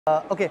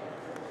Okay.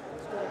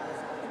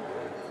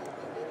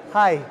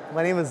 Hi,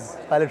 my name is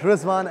Pilot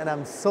Rizwan and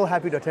I'm so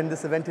happy to attend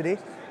this event today.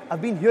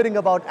 I've been hearing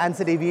about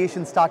Ansett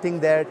Aviation starting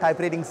their type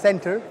rating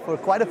center for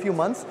quite a few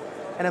months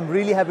and I'm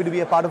really happy to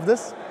be a part of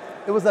this.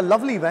 It was a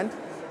lovely event.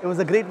 It was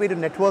a great way to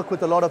network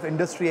with a lot of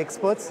industry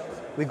experts.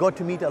 We got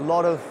to meet a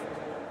lot of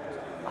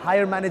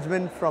higher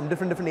management from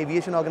different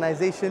aviation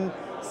organizations.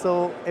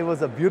 So it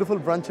was a beautiful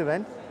brunch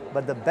event.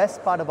 But the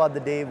best part about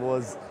the day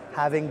was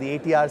having the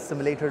ATR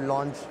simulator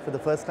launch for the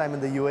first time in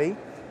the UAE.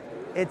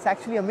 It's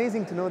actually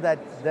amazing to know that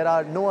there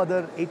are no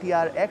other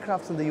ATR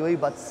aircrafts in the UAE,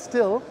 but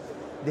still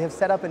they have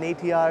set up an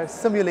ATR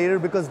simulator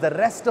because the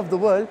rest of the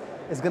world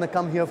is going to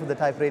come here for the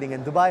type rating,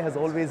 and Dubai has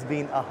always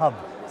been a hub.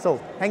 So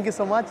thank you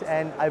so much,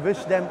 and I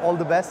wish them all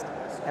the best,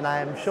 and I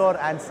am sure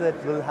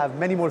Ansett will have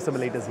many more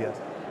simulators here.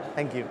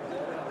 Thank you.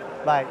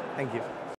 Bye. Thank you.